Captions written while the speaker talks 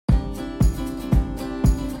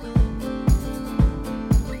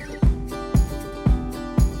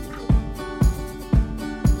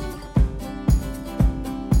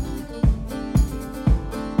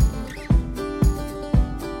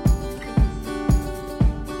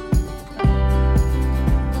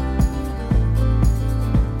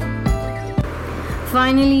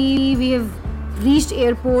Finally, we have reached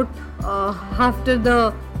airport after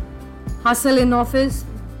the hustle in office.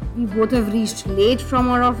 We both have reached late from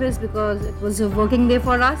our office because it was a working day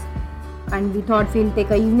for us, and we thought we'll take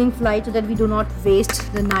a evening flight so that we do not waste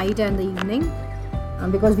the night and the evening,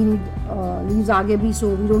 because we need leaves aage bhi,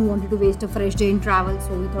 so we don't want to waste a fresh day in travel.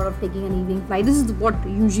 So we thought of taking an evening flight. This is what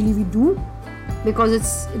usually we do, because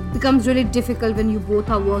it becomes really difficult when you both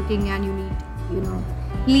are working and you need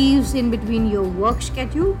leaves in between your work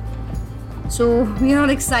schedule. So we are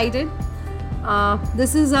excited.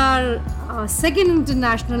 This is our second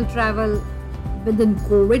international travel within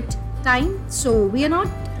COVID time, so we are not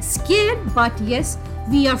scared, but yes,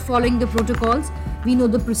 we are following the protocols. We know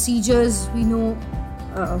the procedures, we know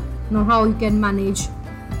how you can manage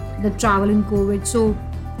the travel in COVID. So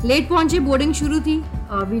late पहुंचे, boarding शुरू थी.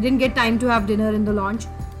 We didn't get time to have dinner in the launch,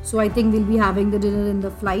 so I think we'll be having the dinner in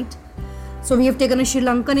the flight. So we have taken a Sri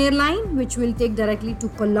Lankan airline which will take directly to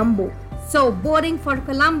Colombo. So boarding for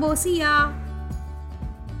Colombo, see ya.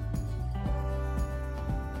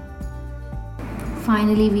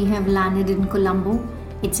 Finally we have landed in Colombo.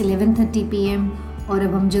 It's 11:30 PM और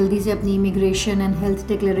अब हम जल्दी से अपनी immigration and health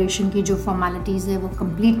declaration की जो formalities है वो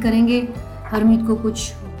कंप्लीट करेंगे. हरमीत को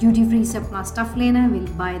कुछ ड्यूटी फ्री से अपना स्टफ़ लेना है. Will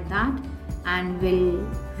by that and will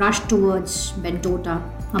rush towards Bentota.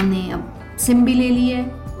 हमने अब सिम भी ले ली है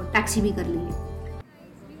और टैक्सी भी कर ली है.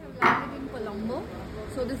 We have landed in Colombo.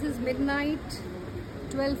 So this is midnight,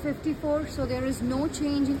 12:54. So there is no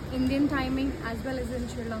change in Indian timing as well as in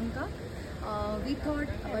Sri Lanka. We thought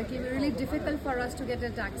it would be really difficult for us to get a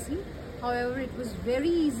taxi. However, it was very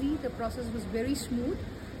easy. The process was very smooth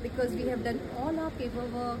because we have done all our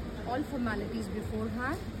paperwork, all formalities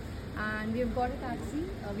beforehand, and we have got a taxi.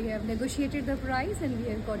 We have negotiated the price and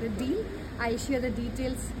we have got a deal. I'll share the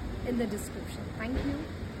details in the description. Thank you.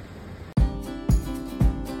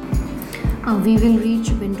 We will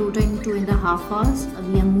reach Bentota in 2.5 hours.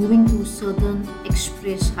 We are moving to Southern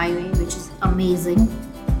Express Highway, which is amazing.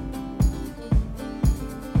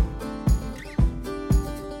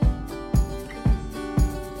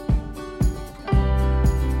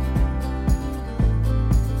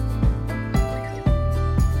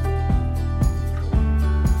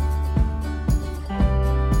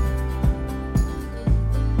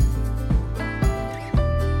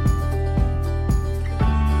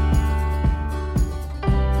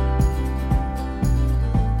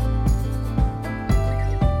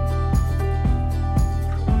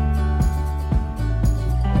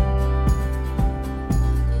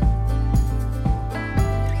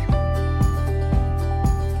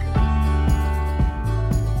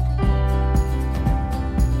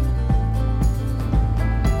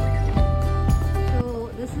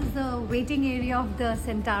 Waiting area of the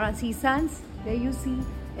Santara Sea Sands. There you see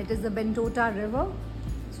it is the Bentota river.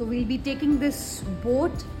 So we'll be taking this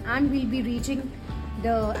boat and we'll be reaching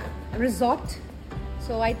the resort.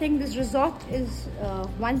 So I think this resort is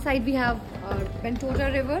one side we have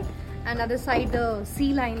Bentota river, and other side the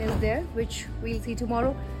sea line is there, which we'll see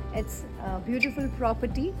tomorrow. It's a beautiful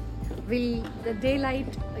property. The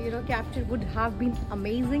daylight capture would have been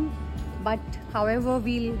amazing, but however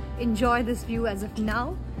we'll enjoy this view as of now.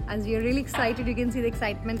 As we are really excited, you can see the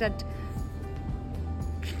excitement at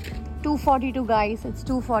 2:42 guys. It's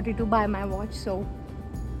 2:42 by my watch, so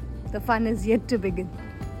the fun is yet to begin.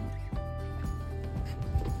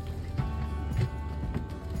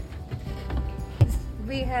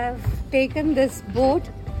 We have taken this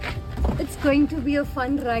boat. It's going to be a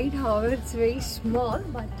fun ride. However, it's very small,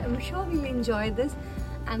 but I'm sure we'll enjoy this.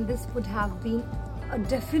 And this would have been a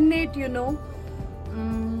definite,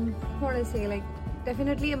 what do I say,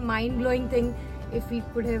 definitely a mind-blowing thing if we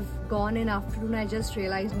could have gone in afternoon. I just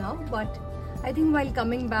realized now, but I think while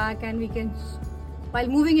coming back and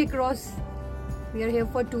while moving across, we are here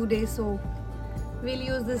for 2 days, so we'll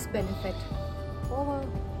use this benefit. Over.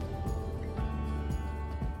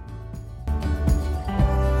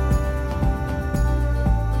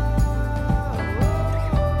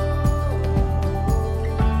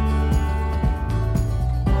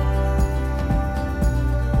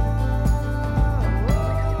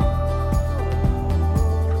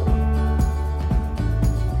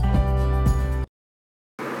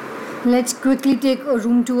 Let's quickly take a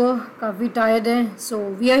room tour. काफ़ी tired हैं. So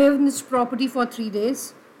we are here in this property for 3 days.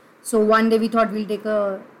 So one day we thought we'll take a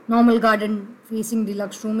normal garden facing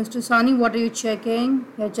deluxe room. Mr. Sahni, what are you checking?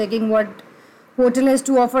 You're checking what hotel has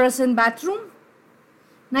to offer us in bathroom.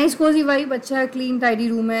 Nice cozy vibe. अच्छा clean tidy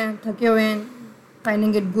room है. थके हुए हैं.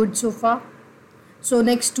 Finding it good so far. So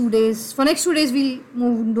next 2 days. For next 2 days we'll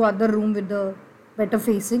move into other room with the better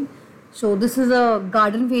facing. So this is a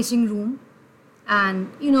garden facing room.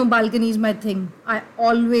 And you know, balcony is my thing. I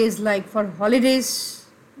always like for holidays,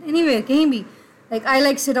 anywhere, kahin bhi. Like I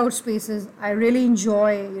like sit out spaces. I really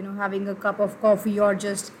enjoy, you know, having a cup of coffee or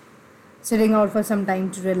just sitting out for some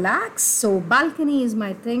time to relax. So balcony is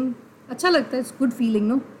my thing. अच्छा लगता है, it's good feeling,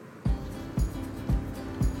 no?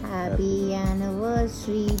 Happy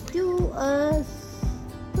anniversary to us.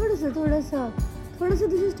 थोड़ा सा.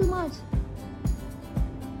 This is too much.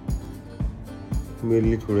 मेरे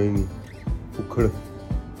लिए छोड़ा ही नहीं उखड़।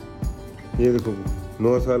 ये देखो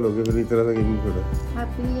 9 साल हो गए फिर इतना सा नहीं छोड़ा।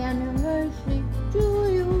 Happy anniversary to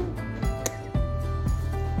you.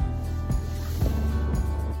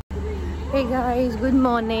 Hey guys, good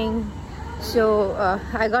morning. So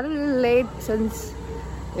I got a little late since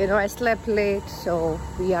you know I slept late. So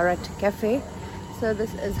we are at a cafe. So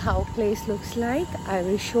this is how place looks like. I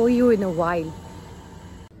will show you in a while.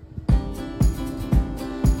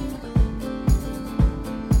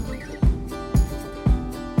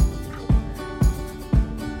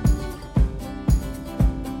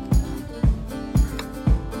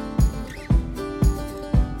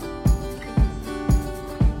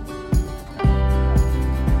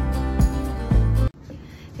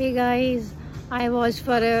 Hey guys, I was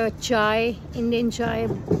for a chai, Indian chai,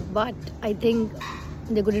 but I think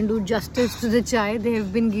they couldn't do justice to the chai. They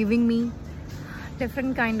have been giving me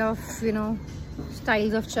different kind of, you know,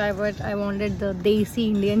 styles of chai, but I wanted the desi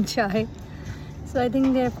Indian chai. So I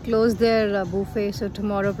think they have closed their buffet. So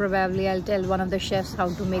tomorrow probably I'll tell one of the chefs how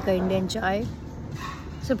to make an Indian chai.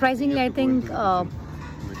 Surprisingly, I think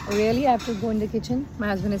really I have to go in the kitchen. My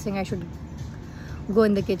husband is saying I should go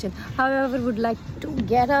in the kitchen. However, would like to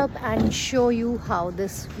get up and show you how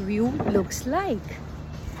this view looks like.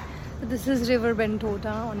 So this is river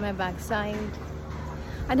Bentota on my backside.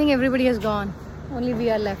 I think everybody has gone, only we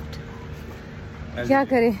are left. क्या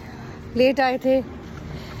करें, late आए थे,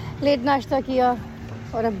 late नाश्ता किया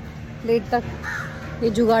और अब late तक ये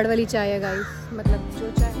जुगाड़ वाली चाय है गाइस, मतलब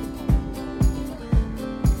जो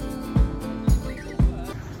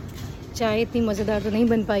चाय इतनी मज़ेदार तो नहीं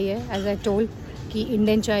बन पाई है एज आई टोल्ड कि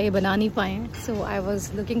इंडियन चाय बना नहीं पाए हैं. सो I was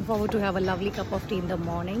looking forward to have a lovely cup of T in the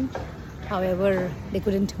morning. However, they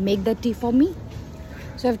couldn't make that tea for me.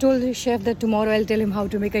 So I've told the chef that tomorrow I'll tell him how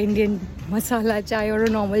to make an Indian masala chai or a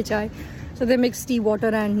normal chai. So they mix tea,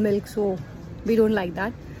 water and milk, so we don't like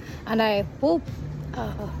that. And I hope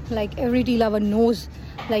like every tea lover knows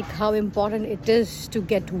like how important it is to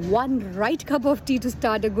get one right cup of tea to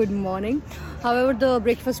start a good morning. However, the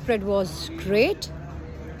breakfast spread was great.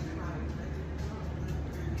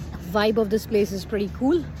 Vibe of this place is pretty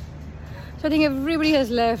cool. So I think everybody has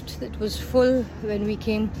left. It was full when we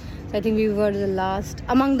came. So I think we were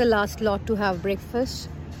among the last lot to have breakfast.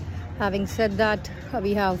 Having said that,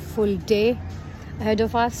 we have full day ahead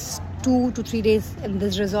of us, 2 to 3 days in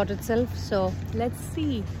this resort itself. So let's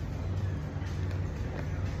see.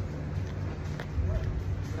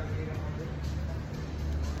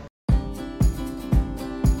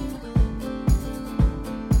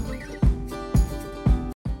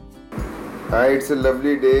 Hi, it's a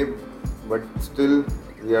lovely day, but still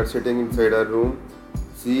we are sitting inside our room.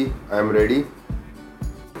 See, I am ready.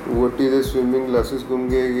 वोटी दे swimming classes घूम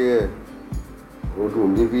गए वो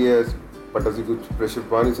ढूंढी भी है पता से कुछ प्रेशर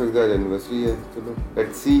पा नहीं सकता है एनिवर्सरी है चलो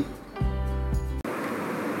let's see.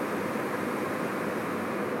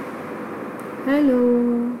 Hello.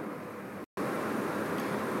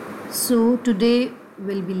 So today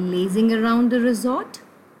we'll be lazing around the resort.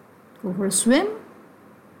 Go for a swim.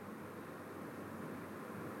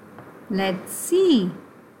 Let's see.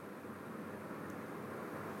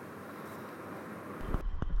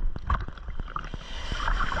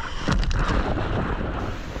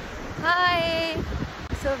 Hi.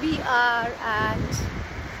 So we are at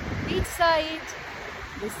beachside.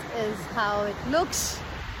 This is how it looks.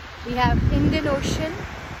 We have Indian Ocean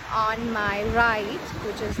on my right,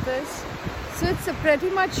 which is this. So it's a pretty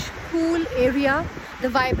much cool area. The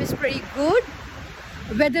vibe is pretty good.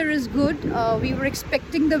 Weather is good. We were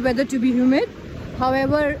expecting the weather to be humid.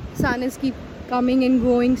 However, sun is keep coming and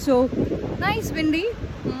going. So nice, windy.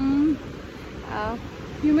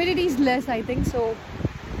 Humidity is less, I think. So,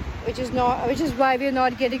 which is why we are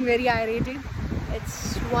not getting very irritated. It's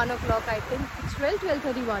 1 o'clock, I think. It's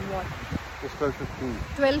 12:31. What? It's 12:15.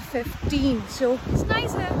 12:15. So it's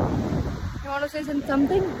nice here. You want to say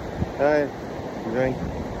something? Hi, enjoying.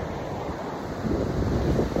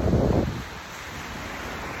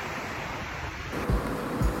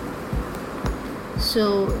 So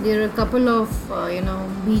there are a couple of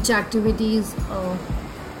beach activities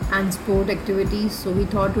and sport activities. So we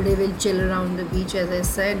thought today we'll chill around the beach, as I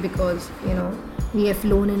said, because we have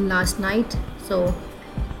flown in last night. So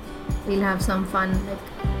we'll have some fun,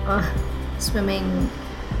 like swimming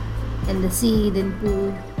in the sea, then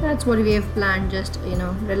pool. That's what we have planned. Just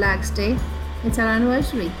relaxed day. It's our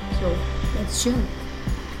anniversary, so let's chill.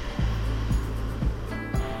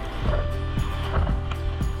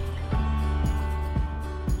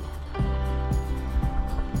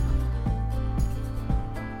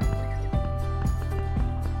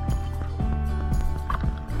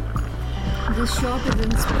 This shot is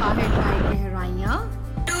inspired by Gehraiyan.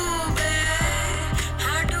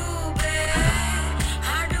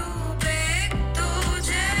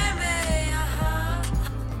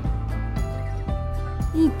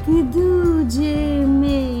 एक दूजे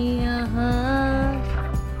में यहाँ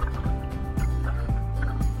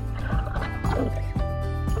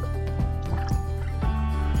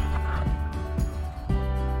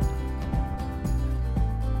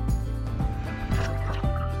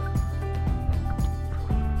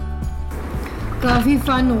काफ़ी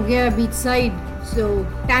fun हो गया beach side, सो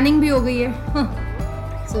tanning भी हो गई है।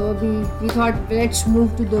 सो अभी we thought let's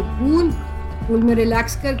move to the pool में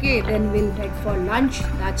रिलैक्स करके then will head for lunch.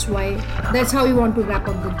 That's how we want to wrap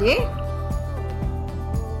up the day.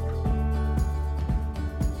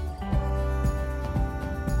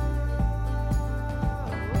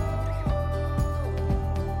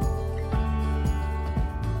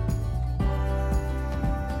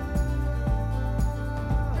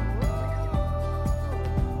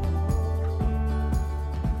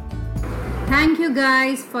 Thank you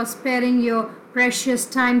guys for sparing your precious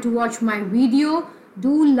time to watch my video.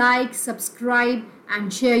 Do like, subscribe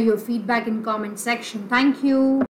and share your feedback in comment section. Thank you.